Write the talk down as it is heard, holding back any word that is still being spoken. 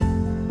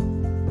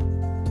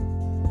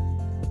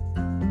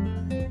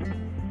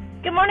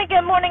Good morning,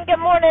 good morning, good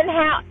morning.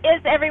 How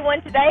is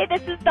everyone today?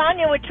 This is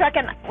Sonia with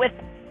Trucking with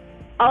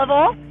Olive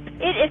Oil.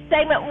 It is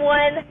segment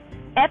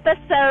 1,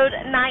 episode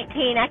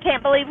 19. I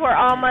can't believe we're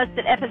almost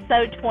at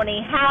episode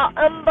 20. How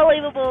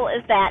unbelievable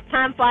is that?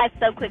 Time flies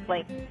so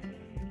quickly.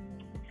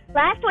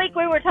 Last week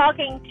we were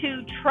talking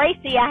to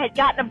Tracy. I had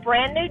gotten a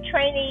brand new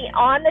trainee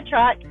on the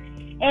truck,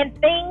 and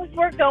things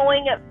were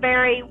going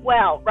very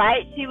well,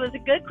 right? She was a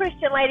good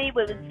Christian lady.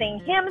 We would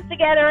sing hymns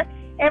together.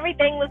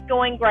 Everything was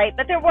going great,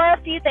 but there were a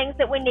few things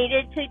that we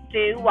needed to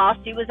do while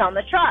she was on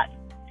the truck.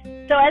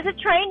 So as a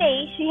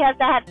trainee, she has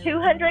to have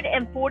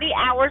 240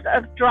 hours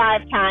of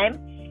drive time,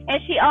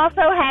 and she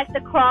also has to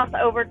cross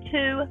over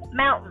 2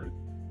 mountains,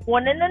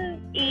 one in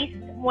the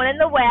east, one in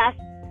the west,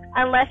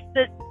 unless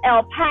the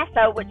El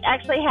Paso, which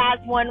actually has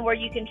one where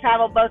you can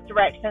travel both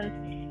directions,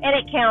 and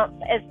it counts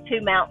as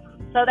 2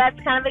 mountains. So that's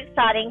kind of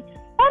exciting,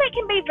 but it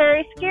can be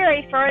very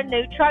scary for a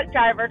new truck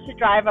driver to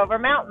drive over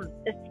mountains,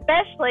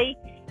 especially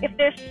if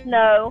there's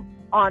snow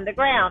on the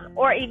ground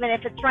or even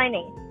if it's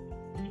raining.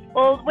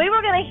 Well, we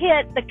were going to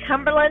hit the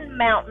Cumberland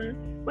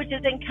Mountain, which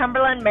is in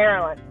Cumberland,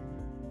 Maryland.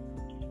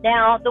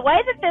 Now, the way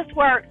that this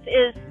works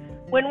is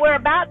when we're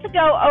about to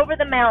go over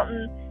the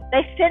mountain,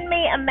 they send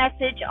me a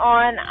message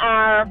on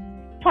our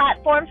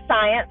platform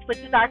science, which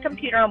is our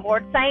computer on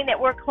board, saying that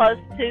we're close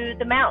to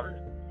the mountain.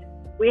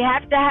 We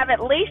have to have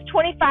at least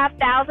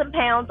 25,000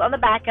 pounds on the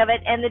back of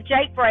it, and the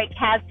Jake brake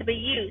has to be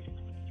used.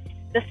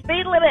 The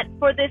speed limit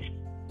for this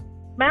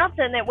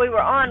mountain that we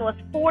were on was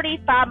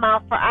 45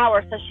 miles per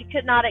hour, so she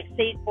could not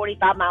exceed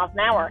 45 miles an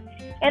hour.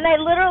 And they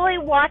literally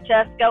watch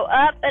us go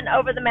up and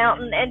over the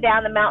mountain and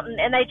down the mountain,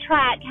 and they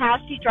track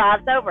how she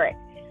drives over it.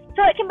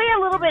 So it can be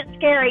a little bit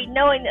scary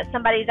knowing that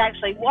somebody's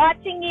actually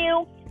watching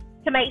you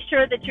to make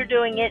sure that you're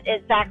doing it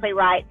exactly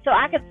right. So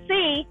I could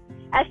see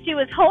as she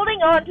was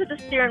holding on to the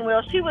steering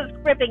wheel, she was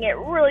gripping it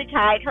really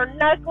tight. Her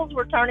knuckles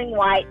were turning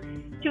white.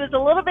 She was a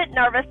little bit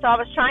nervous, so I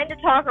was trying to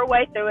talk her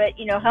way through it,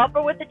 help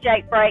her with the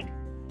Jake brake,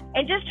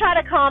 and just try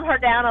to calm her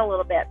down a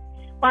little bit.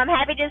 Well, I'm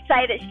happy to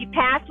say that she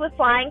passed with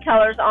flying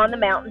colors on the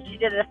mountain. She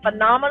did a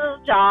phenomenal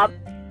job.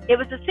 It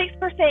was a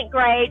 6%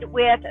 grade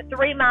with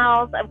 3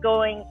 miles of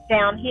going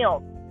downhill,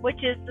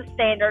 which is the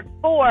standard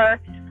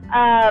for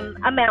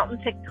a mountain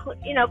to,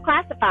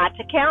 classify,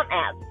 to count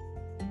as.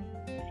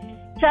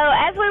 So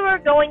as we were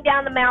going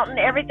down the mountain,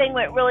 everything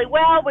went really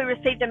well. We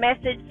received a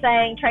message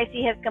saying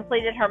Tracy has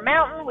completed her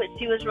mountain, which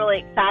she was really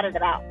excited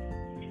about.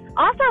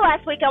 Also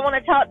last week, I want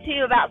to talk to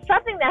you about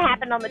something that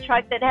happened on the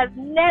truck that has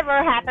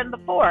never happened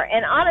before.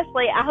 And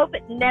honestly, I hope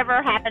it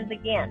never happens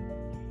again.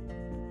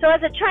 So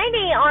as a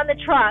trainee on the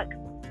truck,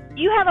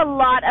 you have a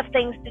lot of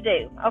things to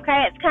do,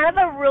 okay? It's kind of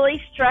a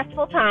really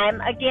stressful time.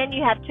 Again,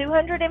 you have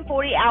 240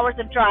 hours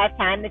of drive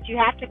time that you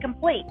have to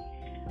complete.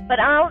 But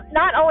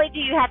not only do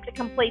you have to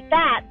complete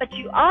that, but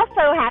you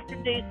also have to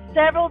do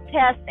several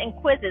tests and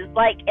quizzes,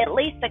 like at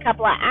least a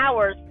couple of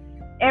hours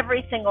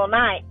every single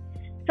night.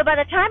 So by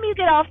the time you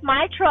get off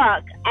my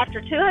truck,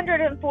 after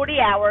 240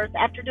 hours,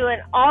 after doing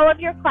all of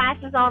your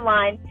classes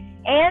online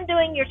and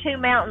doing your 2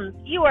 mountains,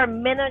 you are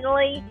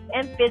mentally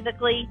and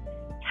physically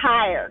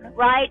tired,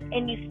 right?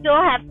 And you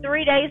still have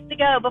 3 days to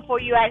go before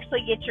you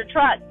actually get your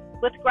truck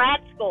with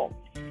grad school.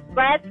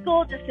 Grad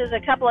school just is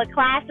a couple of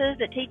classes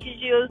that teaches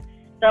you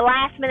the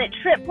last-minute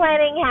trip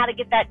planning, how to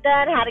get that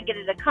done, how to get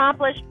it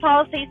accomplished,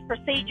 policies,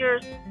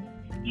 procedures.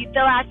 You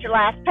fill out your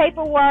last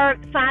paperwork,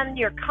 sign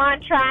your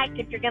contract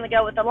if you're going to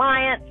go with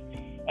Alliance,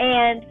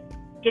 and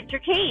get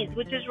your keys,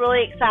 which is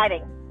really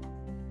exciting.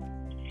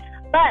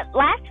 But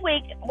last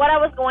week, what I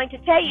was going to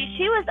tell you,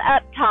 she was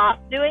up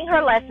top doing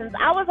her lessons.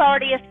 I was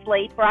already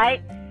asleep,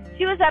 right?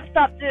 She was up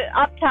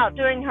top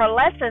doing her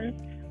lessons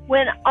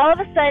when all of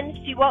a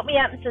sudden she woke me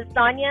up and says,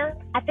 Sonia,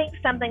 I think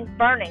something's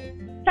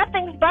burning.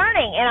 Something's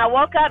burning. And I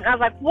woke up and I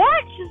was like,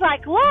 what? She's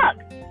like, look.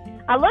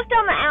 I looked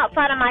on the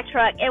outside of my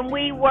truck, and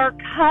we were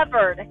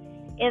covered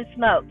in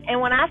smoke. And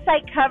when I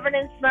say covered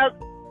in smoke,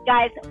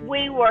 guys,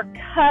 we were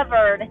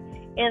covered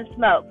in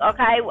smoke,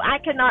 okay? I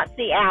could not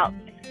see out.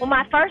 Well,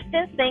 my first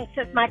instinct,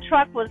 since my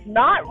truck was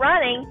not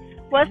running,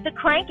 was to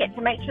crank it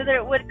to make sure that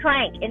it would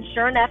crank, and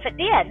sure enough, it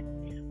did.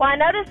 Well, I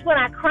noticed when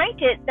I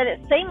cranked it that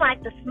it seemed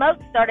like the smoke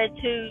started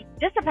to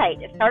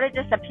dissipate. It started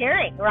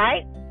disappearing,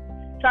 right?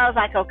 So I was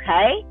like,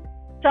 okay.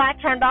 So I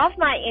turned off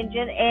my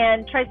engine,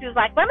 and Tracy was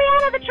like, let me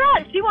out of the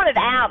truck. She wanted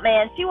out,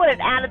 man. She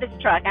wanted out of this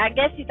truck. I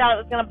guess she thought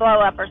it was going to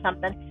blow up or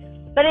something.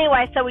 But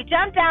anyway, so we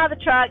jumped out of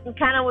the truck and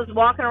kind of was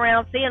walking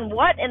around seeing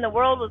what in the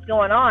world was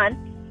going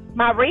on.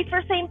 My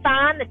reefer seemed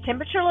fine. The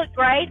temperature looked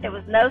great. There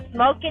was no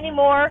smoke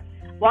anymore.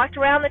 Walked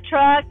around the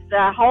truck.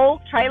 The whole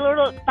trailer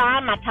looked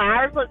fine. My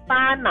tires looked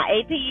fine. My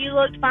APU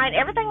looked fine.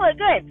 Everything looked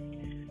good.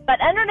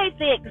 But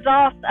underneath the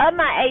exhaust of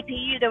my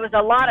APU, there was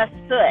a lot of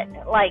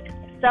soot, like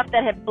stuff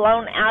that had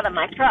blown out of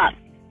my truck.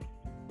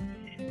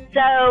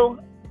 So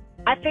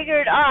I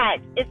figured, all right,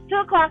 it's 2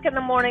 o'clock in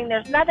the morning.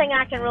 There's nothing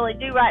I can really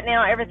do right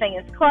now. Everything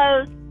is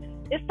closed.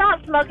 It's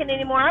not smoking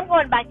anymore. I'm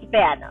going back to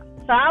bed.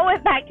 So I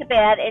went back to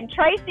bed, and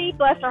Tracy,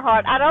 bless her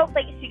heart, I don't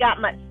think she got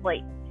much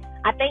sleep.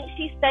 I think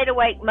she stayed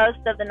awake most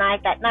of the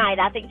night that night.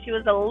 I think she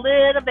was a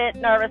little bit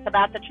nervous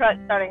about the truck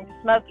starting to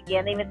smoke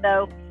again, even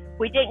though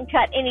we didn't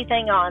cut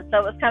anything on, so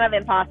it was kind of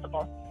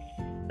impossible.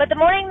 But the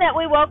morning that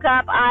we woke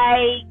up,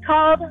 I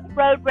called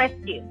Road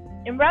Rescue.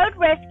 And Road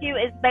Rescue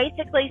is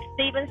basically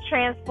Stevens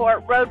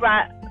Transport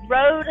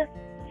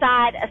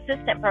roadside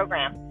assistant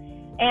program.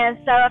 And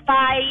so if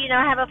I,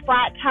 have a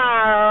flat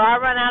tire, or I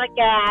run out of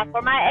gas,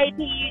 or my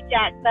APU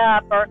jacks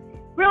up, or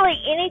really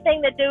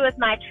anything to do with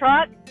my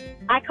truck,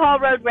 I call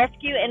Road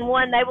Rescue, and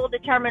one, they will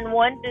determine,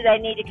 one, do they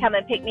need to come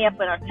and pick me up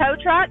in a tow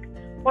truck,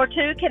 or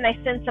two, can they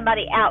send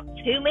somebody out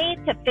to me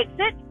to fix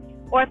it,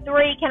 or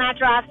three, can I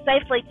drive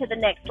safely to the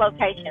next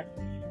location?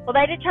 Well,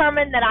 they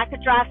determined that I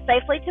could drive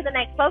safely to the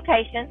next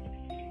location,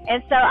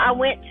 and so I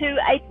went to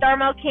a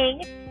Thermo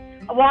King.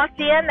 I walked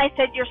in, they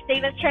said, "You're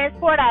Stevens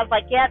Transport?" I was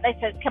like, "Yeah." They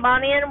said, "Come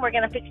on in, we're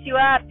going to fix you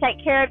up, take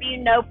care of you,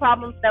 no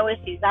problems, no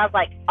issues." I was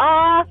like,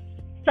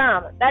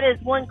 awesome. That is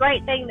one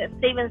great thing that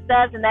Stevens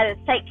does, and that is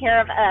take care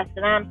of us,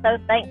 and I'm so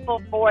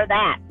thankful for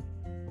that.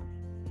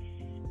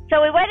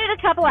 So we waited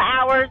a couple of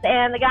hours,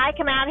 and the guy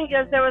came out, and he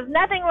goes, "There was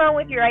nothing wrong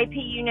with your AP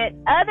unit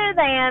other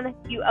than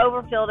you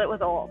overfilled it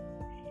with oil."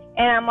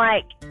 And I'm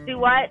like, "Do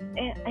what?"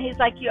 And he's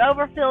like, "You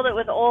overfilled it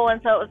with oil,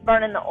 and so it was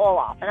burning the oil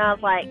off." And I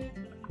was like,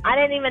 I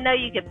didn't even know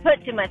you could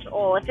put too much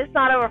oil. If it's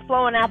not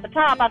overflowing out the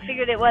top, I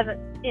figured it wasn't,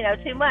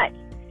 too much.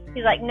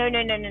 He's like, no.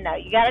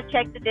 You got to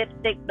check the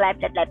dipstick, blah,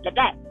 blah, blah, blah,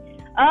 blah.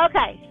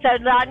 Okay, so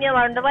Danya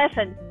learned the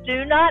lesson.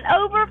 Do not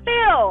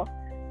overfill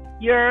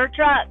your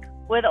truck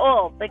with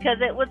oil because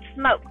it would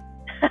smoke.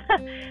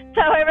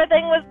 So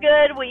everything was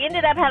good. We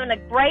ended up having a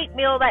great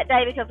meal that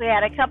day because we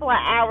had a couple of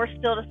hours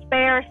still to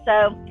spare.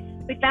 So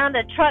we found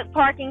a truck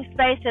parking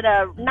space at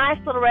a nice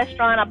little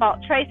restaurant. I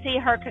bought Tracy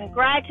her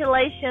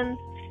congratulations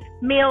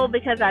meal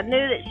because I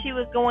knew that she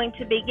was going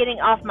to be getting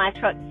off my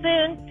truck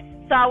soon,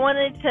 so I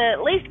wanted to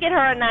at least get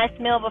her a nice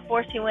meal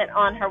before she went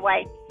on her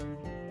way.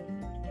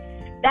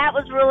 That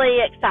was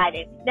really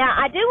exciting. Now,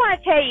 I do want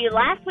to tell you,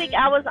 last week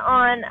I was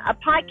on a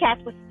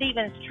podcast with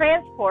Stevens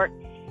Transport,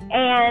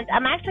 and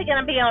I'm actually going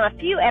to be on a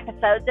few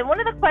episodes, and one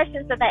of the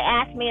questions that they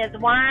asked me is,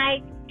 why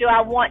do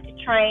I want to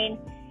train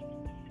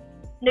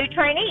new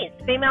trainees,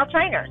 female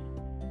trainers?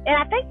 And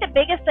I think the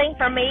biggest thing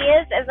for me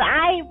is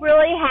I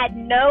really had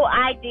no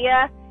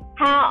idea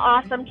how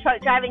awesome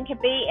truck driving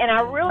could be, and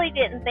I really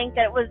didn't think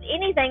that it was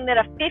anything that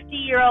a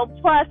 50-year-old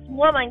plus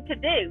woman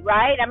could do,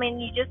 right? I mean,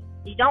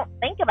 you don't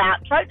think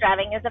about truck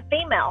driving as a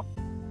female.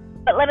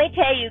 But let me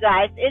tell you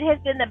guys, it has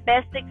been the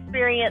best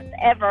experience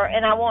ever,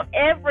 and I want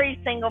every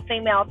single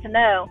female to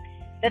know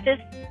that this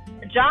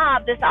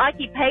job, this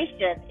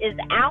occupation is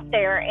out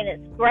there, and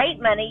it's great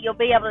money. You'll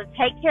be able to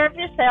take care of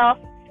yourself.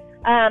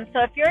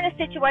 So if you're in a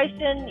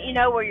situation,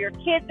 where your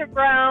kids are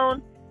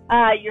grown,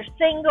 you're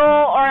single,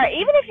 or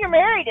even if you're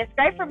married, it's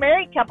great for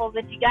married couples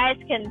if you guys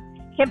can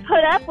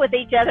put up with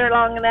each other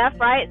long enough,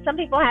 right? Some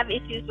people have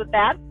issues with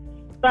that.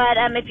 But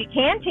if you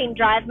can team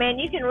drive, man,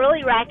 you can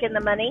really rack in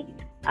the money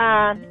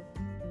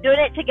doing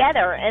it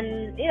together.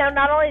 And,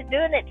 not only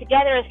doing it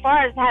together as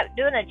far as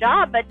doing a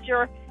job, but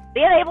you're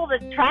being able to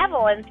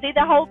travel and see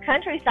the whole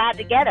countryside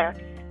together.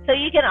 So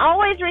you can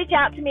always reach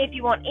out to me if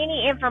you want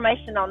any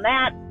information on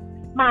that.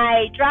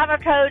 My driver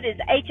code is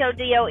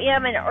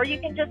HODOM, or you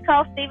can just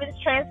call Stevens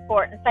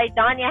Transport and say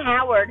Danya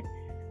Howard,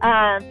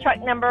 truck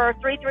number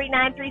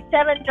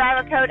 33937,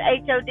 driver code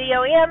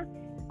HODOM,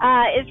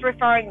 is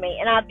referring me,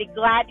 and I'd be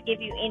glad to give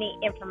you any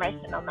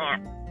information on that.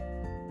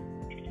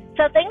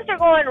 So things are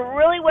going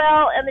really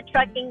well in the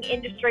trucking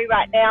industry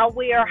right now.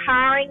 We are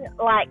hiring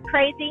like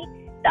crazy.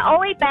 The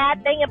only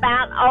bad thing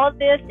about all of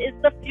this is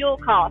the fuel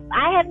cost.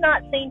 I have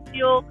not seen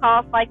fuel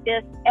costs like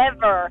this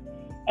ever.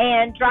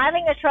 And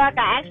driving a truck,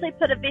 I actually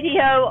put a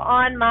video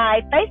on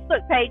my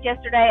Facebook page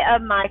yesterday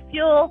of my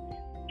fuel,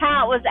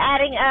 how it was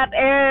adding up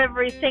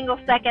every single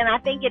second. I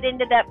think it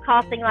ended up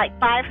costing like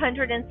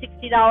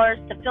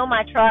 $560 to fill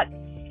my truck,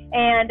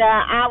 and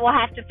I will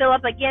have to fill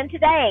up again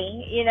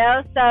today,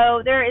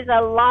 So there is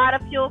a lot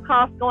of fuel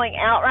costs going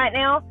out right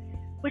now,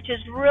 which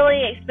is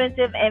really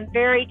expensive and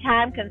very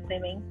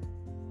time-consuming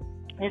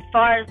as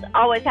far as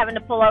always having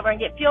to pull over and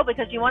get fuel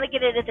because you want to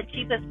get it at the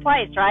cheapest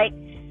place, right?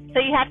 So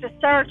you have to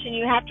search and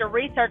you have to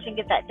research and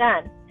get that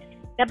done.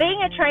 Now,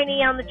 being a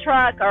trainee on the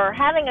truck or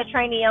having a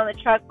trainee on the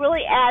truck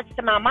really adds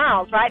to my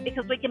miles, right?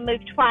 Because we can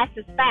move twice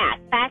as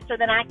fast, faster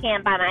than I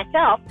can by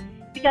myself.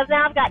 Because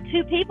now I've got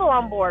two people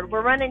on board.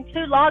 We're running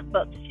two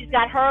logbooks. She's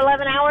got her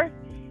 11 hours,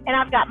 and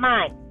I've got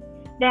mine.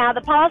 Now,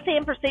 the policy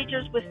and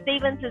procedures with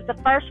Stevens is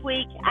the first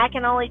week I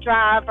can only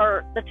drive,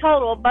 or the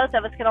total, both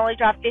of us can only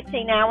drive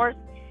 15 hours.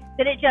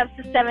 Then it jumps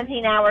to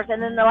 17 hours, and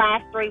then the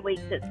last 3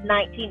 weeks it's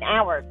 19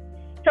 hours.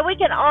 So we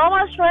can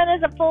almost run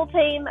as a full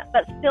team,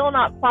 but still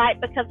not quite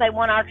because they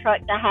want our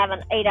truck to have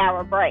an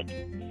 8-hour break.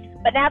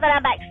 But now that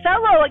I'm back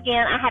solo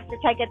again, I have to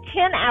take a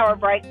 10-hour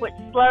break, which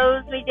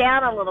slows me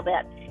down a little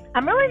bit.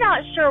 I'm really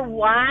not sure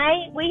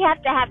why we have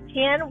to have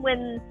 10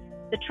 when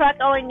the truck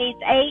only needs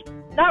 8.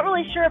 Not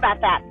really sure about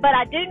that, but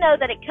I do know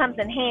that it comes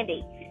in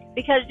handy.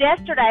 Because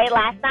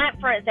last night,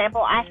 for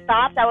example, I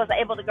stopped. I was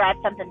able to grab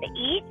something to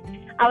eat.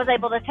 I was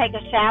able to take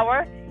a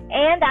shower,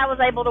 and I was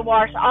able to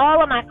wash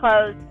all of my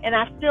clothes, and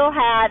I still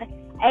had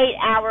 8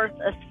 hours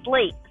of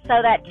sleep. So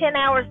that 10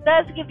 hours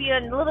does give you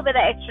a little bit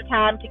of extra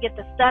time to get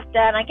the stuff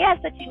done, I guess,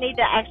 that you need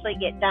to actually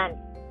get done.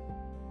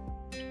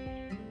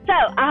 So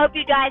I hope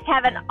you guys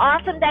have an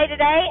awesome day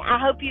today. I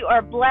hope you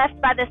are blessed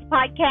by this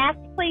podcast.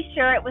 Please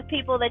share it with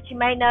people that you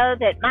may know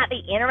that might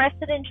be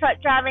interested in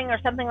truck driving or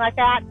something like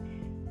that.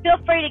 Feel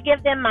free to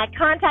give them my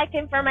contact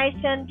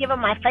information, give them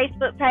my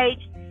Facebook page,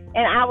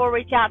 and I will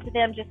reach out to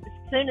them just as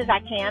soon as I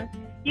can.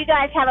 You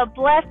guys have a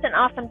blessed and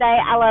awesome day.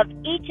 I love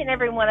each and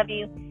every one of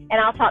you, and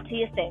I'll talk to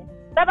you soon.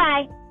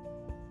 Bye-bye.